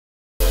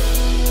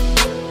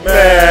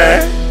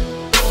Man,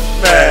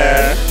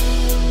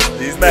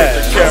 these man,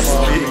 put the camera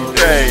on me,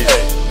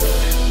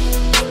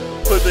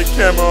 put the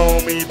camera on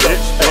me,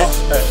 bitch.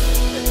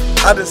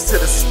 I just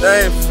hit a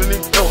stain,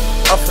 Faneto.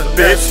 I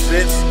finesse,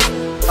 bitch.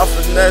 I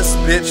finesse,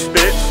 bitch.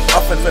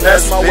 I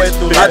finesse my way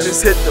through. I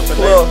just hit the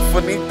plug,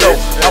 Faneto.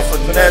 I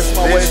finesse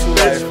my way through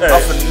life. I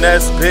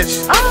finesse,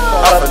 bitch. I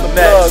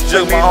finesse.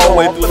 Jug my whole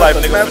way through life,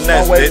 nigga.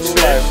 Finesse, bitch.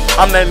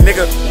 I'm that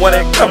nigga when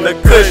it come to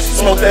kush.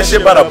 Smoke that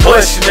shit by the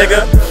bush,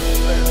 nigga.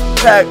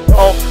 Pack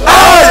on.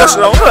 Your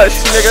shit on hush,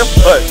 nigga.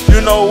 But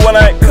you know when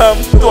I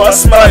come through, I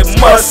smell like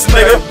must,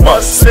 nigga.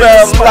 Must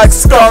smell like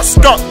skunk.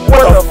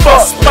 What the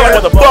fuck? Smell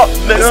with the fuck,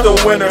 nigga. It's the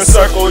winner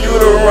circle, you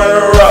the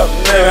runner up,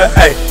 nigga.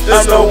 Hey,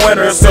 this the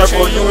winner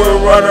circle, you the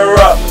runner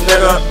up,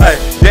 nigga. Hey,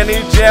 Denny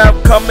Jam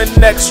coming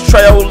next,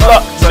 trail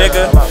up,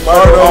 nigga.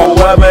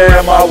 Murder whoever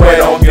in my way,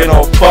 don't get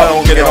no fuck,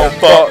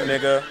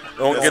 nigga.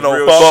 Don't get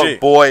no fuck,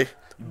 boy.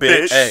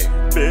 Bitch, hey,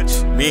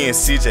 bitch. Me and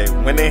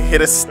CJ when they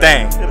hit a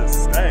stain.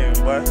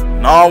 Boy.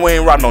 No, we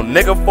ain't rock no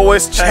nigga for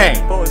his chain.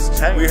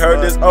 We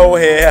heard this old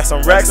head had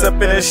some racks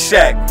up in his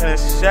shack.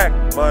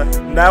 Boy.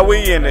 Now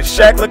we in the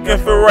shack looking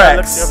for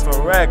racks.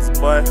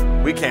 Boy.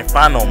 We can't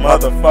find no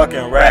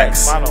motherfucking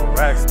racks.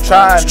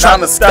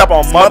 Trying to step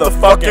on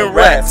motherfucking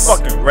rats.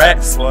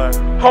 Boy.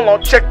 Hold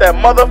on, check that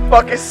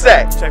motherfucking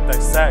sack. Check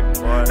that sack,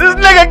 boy. This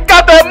nigga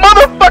got that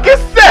motherfucking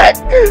sack.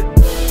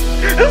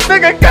 This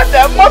nigga got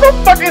that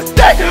motherfucking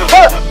stack.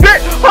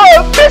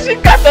 Bitch, he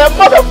got that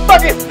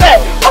motherfucking stack.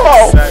 Hold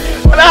on.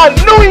 And I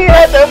knew he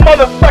had that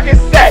motherfucking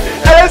stack.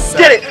 Hey, let's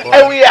get it.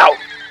 Hey, we out.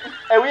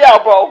 Hey, we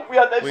out, bro. We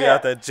out that jam. We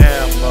out that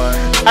jam, boy.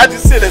 I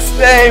just hit a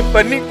stain,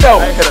 Faneto.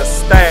 I hit a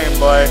stain,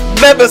 boy.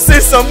 Never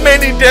seen so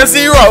many damn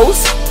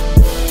zeros.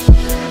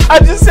 I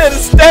just hit a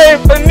stain,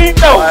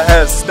 Faneto. I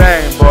had a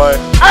stain, boy.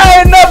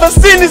 I ain't never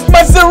seen this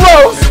much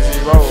zeros.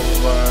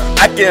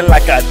 I get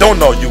like I don't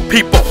know you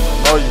people.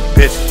 Know you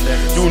bitch.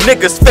 You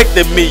niggas faked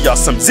at me, y'all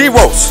some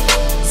zeros.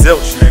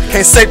 Zilch, nigga.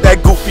 Can't say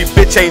that goofy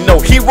bitch ain't no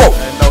hero.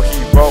 Ain't no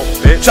hero,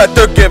 bitch. Tried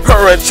to give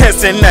her a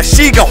chance and now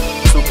she gon'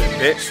 stupid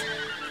bitch.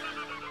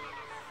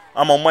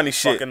 I'm on money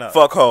shit.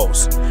 Fuck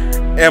hoes.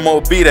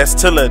 MOB, that's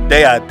till the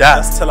day I die.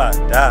 That's till I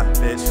die,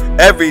 bitch.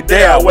 Every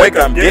day I wake,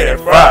 I'm getting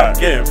fried.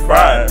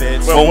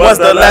 Bitch. When was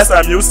the last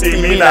time you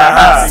see me not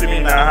high?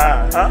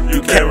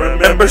 You can't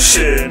remember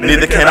shit.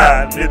 Neither can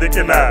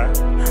I.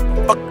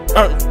 Fuck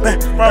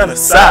from the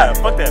side.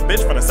 Fuck that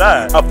bitch from the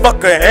side. I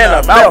fuck her in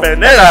her mouth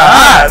and in her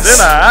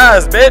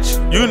eyes. Bitch.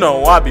 You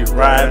know I be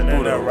riding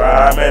through the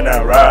rhyme and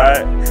I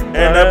ride.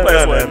 In a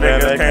place where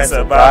niggas can't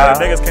survive.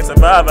 Niggas can't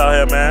survive out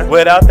here, man.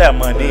 Without that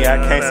money, I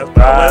can't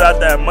survive. Without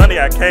that money,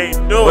 I can't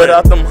do it.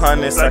 Without them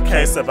hundreds, I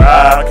can't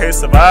survive. I can't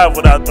survive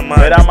without the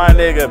money. Without my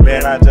nigga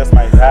Ben, I just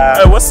might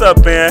die. Hey, what's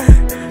up, Ben?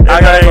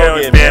 I gotta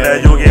go get Ben.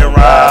 You getting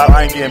robbed.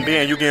 I ain't getting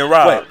Ben. You getting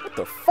robbed. Wait, what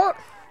the fuck?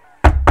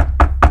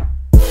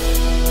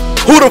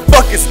 Who the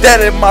fuck is that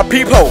at my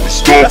peephole?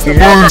 That's the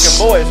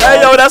motherfucking boys.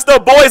 Hey yo, that's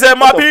the boys at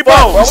my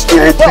peephole.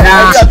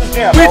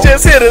 We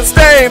just hit a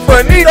stain,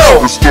 Faneto.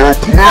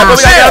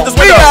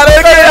 We gotta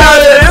get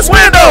out of this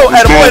window.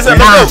 Hey, the boys at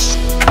the window.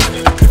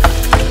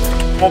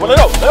 Come on,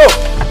 let's go.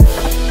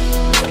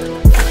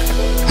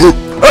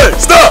 Hey,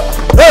 stop.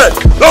 Hey,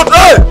 don't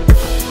die.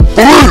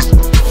 Police,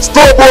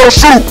 stop or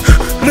shoot.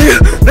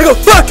 Nigga,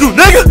 fuck you,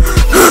 nigga.